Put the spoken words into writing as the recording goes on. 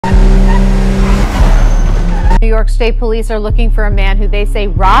New York State Police are looking for a man who they say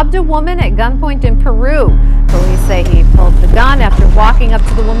robbed a woman at gunpoint in Peru. Police say he pulled the gun after walking up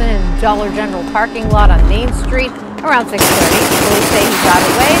to the woman in the Dollar General parking lot on Main Street around 6:30. Police say he got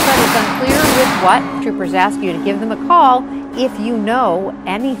away, but it's unclear with what. Troopers ask you to give them a call if you know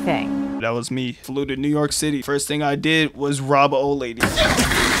anything. That was me. Flew to New York City. First thing I did was rob an old lady.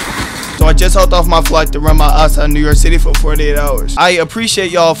 So I just hopped off my flight to run my outside New York City for 48 hours. I appreciate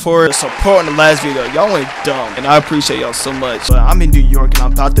y'all for the support in the last video. Y'all went dumb, and I appreciate y'all so much. But I'm in New York, and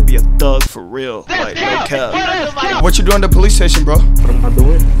I'm about to be a thug for real. Like, no cap. What you doing at the police station, bro? What am I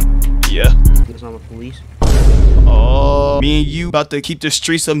doing? Yeah. Because I'm a police. Oh, me and you about to keep the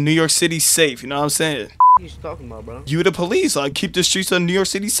streets of New York City safe. You know what I'm saying? What are you talking about, bro? You the police, like keep the streets of New York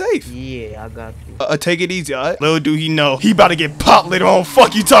City safe. Yeah, I got you. Take it easy, alright? Little do he know, he about to get popped later on.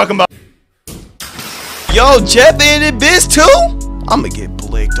 Fuck you talking about? Yo, Jeff in it, bitch too? I'ma get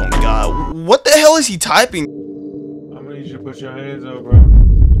blicked on God. What the hell is he typing? I'm gonna need you to put your hands up, bro.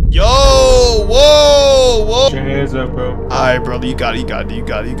 Yo, whoa. Put your hands up, bro. Alright, brother, you got it.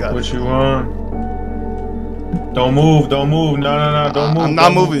 What you want? Don't move. No, don't move. I'm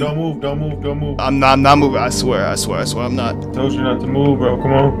not moving. Don't move. I'm not moving. I swear, I'm not. I told you not to move, bro.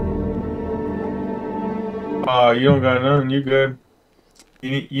 Come on. You don't got nothing. You good.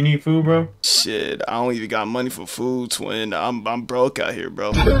 You need food, bro? Shit, I don't even got money for food, twin. I'm broke out here,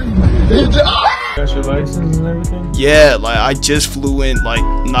 bro. Got your license and everything? Yeah, like I just flew in, like,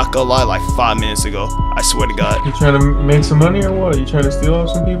 not gonna lie, like 5 minutes ago. I swear to God. You trying to make some money or what? You trying to steal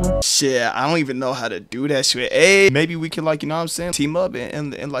off some people? Shit, I don't even know how to do that shit. Hey, maybe we can, like, you know what I'm saying, team up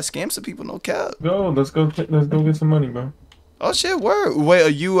and like scam some people, no cap. Let's go get some money, bro. Oh shit, word.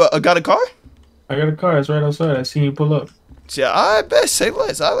 Wait, you got a car? I got a car. It's right outside. I seen you pull up. Yeah, I bet. Say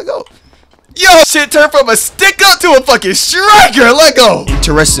less. Let's go. Yo, shit turned from a stick up to a fucking striker. Let go.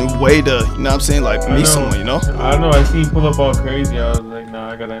 Interesting way to, you know what I'm saying, like meet someone, you know? I know. I seen you pull up all crazy. I was like, nah,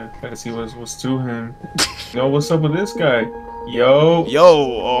 I gotta see what's to him. Yo, what's up with this guy? Yo,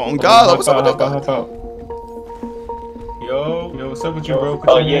 on God, what's up with that guy? Hop out. Yo, what's up with you, bro?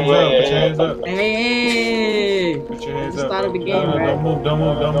 Put your hands up. Hey! Put your hands just up. started the game, No, bro. don't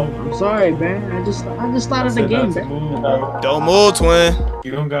move. I'm sorry, man. I just started the game, bro. Move, Don't move, twin.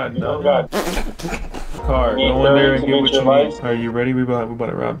 You don't got nothing. Car, go in there and get what you need. Are you ready? We about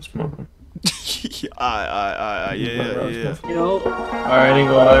to rob this motherfucker. Yeah. Yo. Alright, ain't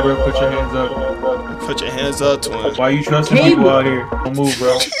gonna lie, bro. Put your hands up. Put your hands up, twin. Why you trusting people out here? Don't move,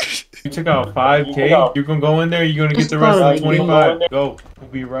 bro. You took out 5K. You're gonna go in there. You're gonna get the rest of the 25. Go. We'll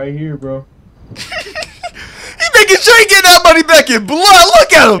be right here, bro. He making sure he get that money back in blood.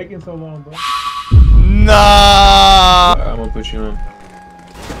 Look at him. Taking so long, bro. Nah. I'm gonna put you on.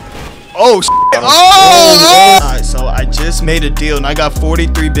 Oh, shit. Oh. Alright, so I just made a deal and I got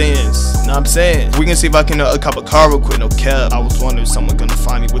 43 bands. Know what I'm saying? We can see if I can cop a car real quick. No cap. I was wondering if someone gonna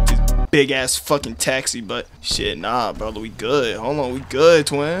find me with this big ass fucking taxi, but shit, nah, brother, we good. Hold on, we good,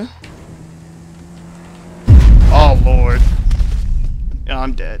 twin. Oh Lord. Yeah,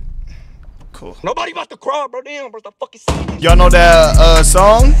 I'm dead. Cool. Nobody about to crawl, bro. Damn, bro. The fucking scene. Y'all know that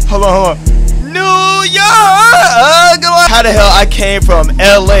song? Hold on. New York! How the hell I came from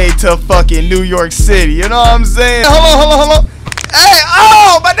LA to fucking New York City? You know what I'm saying? Hold on. Hey,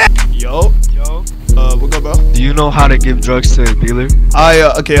 oh, my damn. Yo. What up, bro? Do you know how to give drugs to a dealer?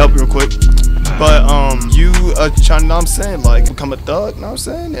 Okay, help you real quick. But, you trying, know what I'm saying, like, become a thug, know what I'm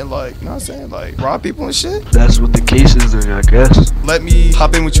saying? And, like, know what I'm saying, like, rob people and shit? That's what the case is, then, I guess. Let me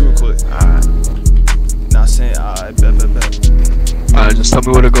hop in with you real quick. Alright. Know what I'm saying? Alright, bet. Alright, just tell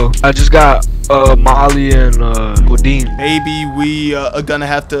me where to go. I just got, Molly and, Bodine. Maybe we are gonna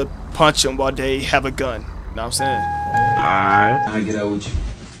have to punch them while they have a gun. Know what I'm saying? Alright. I get out with you.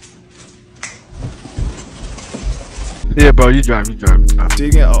 Yeah, bro, you drive.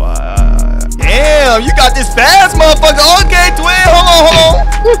 Digging? Oh, damn, you got this fast, motherfucker. Okay, twin, hold on.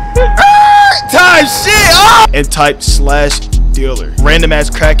 Type shit. Oh! And type /dealer. Random ass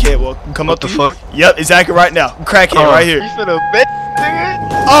crackhead will come up to you. What the fuck? Yep, exactly right now. Crackhead right here. You finna bet, nigga?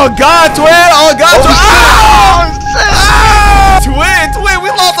 Oh, God, twin. Oh, God, twin. Oh, twin, we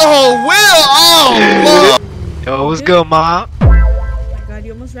lost the whole wheel. Oh, Lord. Yo, what's good, ma? Oh my god,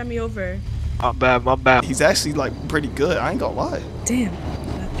 you almost ran me over. My bad. He's actually, like, pretty good. I ain't gonna lie. Damn.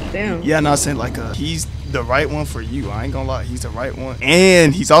 Yeah, no, I'm saying, like, he's the right one for you. I ain't gonna lie. He's the right one.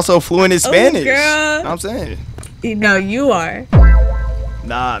 And he's also fluent in Spanish. Oh, girl. Know what I'm saying? No, you are.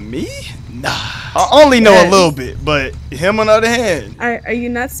 Nah, me? Nah. I only know a little bit, but him on the other hand. Are you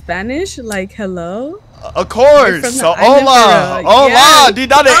not Spanish? Like, hello? Of course. So, hola, di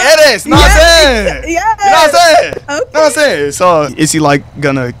dale eres. Know what I'm saying? Yeah. You know what I'm saying? Okay. Know what I'm saying? So, is he like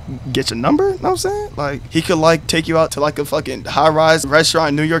gonna get your number? Know what I'm saying? Like, he could like take you out to like a fucking high-rise restaurant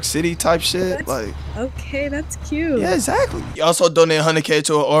in New York City type shit. Like, Okay, that's cute. yeah, exactly. He also donated 100K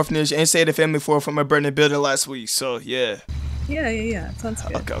to an orphanage and saved a family from a burning building last week. So, yeah. Yeah. Sounds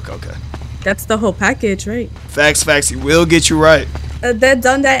good. Okay. That's the whole package, right? Facts. He will get you right. They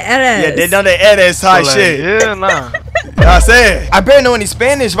done that eres. Yeah, they done the edits type shit. Yeah, nah. You know what I'm saying? I barely know any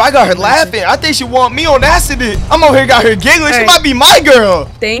Spanish, but I got her laughing. I think she want me on accident. I'm over here got her giggling. She Right. might be my girl.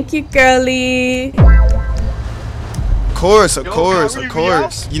 Thank you, girly. Of course. You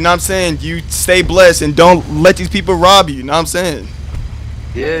know what I'm saying? You stay blessed and don't let these people rob you. You know what I'm saying?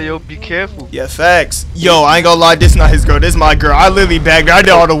 Yeah, yo, be careful. Yeah, facts. Yo, I ain't gonna lie, this not his girl. This my girl. I literally bagged her. I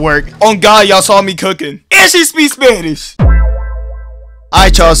did all the work. On God, y'all saw me cooking. And she speaks Spanish.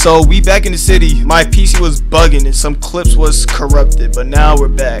 Alright, y'all, so we back in the city. My PC was bugging and some clips was corrupted, but now we're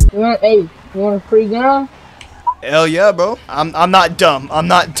back. You want a free gun? Hell yeah, bro. I'm not dumb.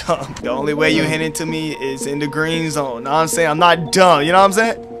 The only way you hit into me is in the green zone. Know what I'm saying? I'm not dumb. You know what I'm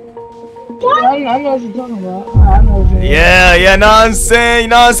saying? I know what you're talking about. I know what you're Yeah, know what I'm saying? You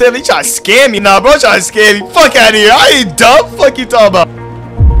know what I'm saying? They try to scam me. Nah, bro, try to scam me. Fuck out of here. I ain't dumb. Fuck you talking about?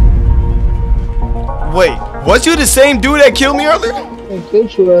 Wait, was you the same dude that killed me earlier? What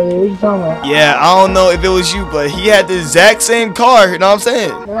you talking about? Yeah, I don't know if it was you, but he had the exact same car. You know what I'm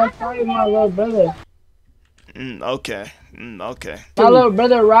saying? Man, I'm talking my little brother. Okay. My little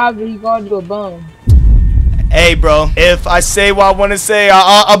brother robbed you. He called you a bum. Hey, bro, if I say what I want to say,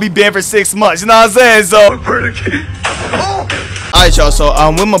 I'll be banned for 6 months. You know what I'm saying? So. Alright, y'all, so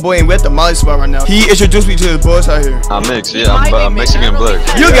I'm with my boy and we're at the Molly spot right now. He introduced me to the boys out here. I'm mixed, yeah, I'm Mexican black.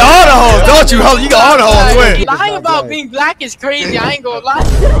 You got all the hoes, don't you? You got all the hoes. Win. Lying about being black is crazy. I ain't gonna lie.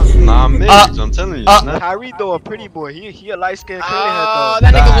 Nah, I'm mixed, I'm telling you. Kyrie though a pretty boy. He a light skinned curly head Oh, though.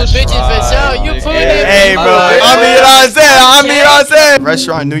 that nigga was bitches for sure. You put it. Hey, bro. I mean, you know what I'm saying?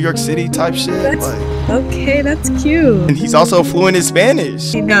 Restaurant in New York City type shit. Okay, that's cute. And he's also fluent in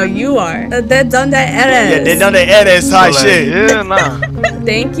Spanish. No, you are. They done that eres. Yeah, they done the edits type shit. Yeah, nah.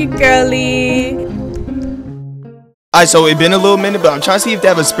 Thank you, girly. Alright, so it been a little minute, but I'm trying to see if they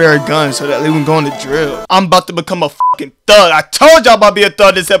have a spare gun so that they can go on the drill. I'm about to become a fucking thug. I told y'all about to be a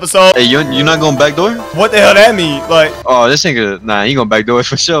thug this episode. Hey, you not going backdoor? What the hell that mean? Like, Oh, this nigga, nah, he gonna backdoor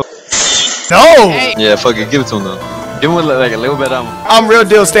for sure. no! Hey. Yeah, fuck it, give it to him though. Give him like a little bit of I'm real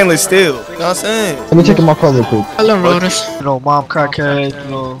deal stainless steel. You know what I'm saying? Let me check in my car real quick. Hello, Rodas. You know, mom crackhead,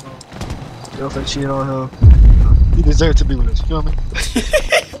 you know, girlfriend cheated on him. He deserved to be with us, you feel me?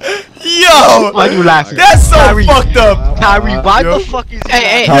 Yo! Why you laughing? That's so Kyrie. fucked up. Kyrie, why Yo. the fuck is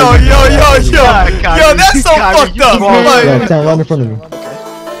Hey, Yo, Kyrie, that's so Kyrie, fucked you up. wrong. Like, Yeah, stand right in front of me.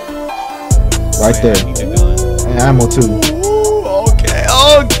 Right there. And ammo too.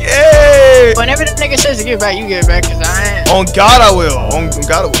 okay. whenever the nigga says to get back, you get back, cause I ain't. On God I will. On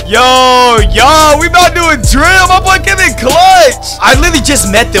God I will. Yo, we about to do a drill. My boy Kevin clutch. I literally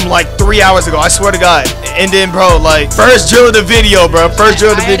just met them like 3 hours ago. I swear to God. And then, bro, like, first drill of the video, bro. First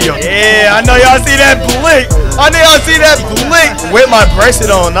drill of the video. Yeah, I know y'all see that blink. With my bracelet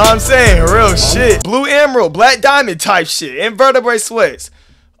on, know what I'm saying? Real shit. Blue emerald, black diamond type shit. Invertebrate sweats.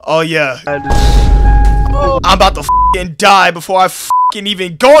 Oh, yeah. I'm about to f***ing die before I f***ing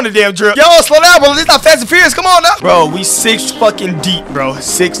even go on the damn drill. Yo, slow down, bro. This not Fast and Furious. Come on now. Bro, we 6 fucking deep, bro.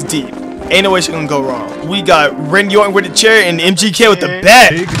 6 deep. Ain't no way she gonna go wrong. We got Randy Orton with the chair and MGK with the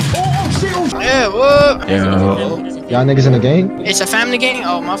bat. Yeah, what? Y'all niggas in the game? It's a family game?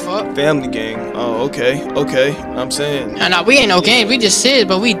 Oh, my fault. Family gang. Oh, okay. I'm saying. Nah, we ain't no game. We just sit,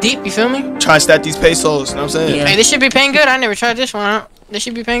 but we deep, you feel me? Try to stack these pesos. You know what I'm saying? Hey, this should be paying good. I never tried this one out. This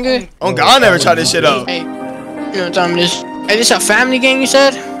should be paying good. Oh, God, I never tried this shit out. Hey, you know what I'm this? Hey, this a family game, you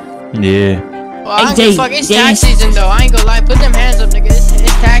said? Yeah. Well, I don't give a fuck. It's tax season, though. I ain't gonna lie. Put them hands up, nigga. It's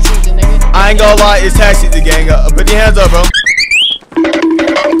tax season, nigga. I ain't gonna lie. It's tax season, gang. Put your hands up, bro.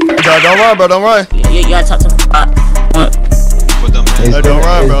 Don't run, bro. Don't run. Yeah, you gotta talk to Put them hands up. Don't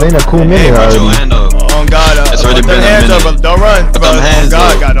run, bro. It's been a cool minute Put your already. hand up. On God, It's already put been a hands up, minute. bro. Don't run, Put bro. them hands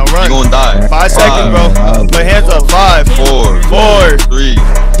God, up. God, don't run. You gonna die. 5 seconds, bro. Put hands up. 5, 4, 4, 3,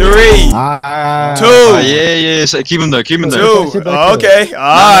 3, 2, yeah. So keep him there. Keep him there. 2. Okay,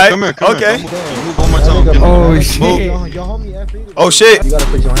 alright. Come here. Okay. Move one more time. Oh shit. Your homie F3. Oh shit. You gotta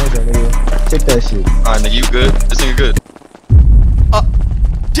put your hands up, nigga. Take that shit. Alright, nigga, you good? This nigga good.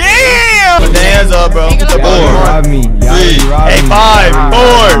 Damn! Put the hands up, bro. Four. Rob me. Hey, 5,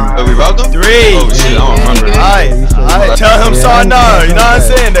 4, Oh, we robbed him? 3. Oh shit, I don't remember. Alright. Tell him sayonara. You know what I'm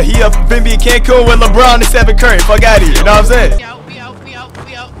saying? That he up been be Cancun with LeBron and Stephen Curry. Fuck out of here. You know what I'm saying? We out.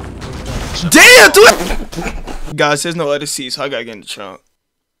 Damn, dude. Guys, there's no other seats, so I gotta get in the trunk.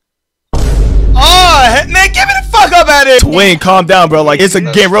 Oh, man, give me the fuck up out of here. Twin, calm down, bro. Like, it's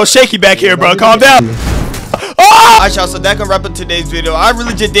getting real shaky back here, bro. Calm down. Oh! Alright, y'all, so that can wrap up today's video. I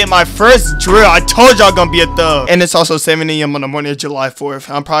really just did my first drill. I told y'all gonna be a thug. And it's also 7 a.m. on the morning of July 4th.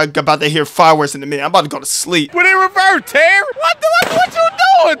 I'm probably about to hear fireworks in a minute. I'm about to go to sleep. Put it in reverse, Terry. What you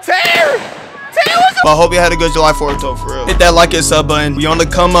doing, Terry? But I hope you had a good July 4th though, for real. Hit that like and sub button. We on the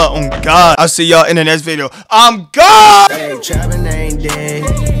come up on God. I'll see y'all in the next video. I'm God!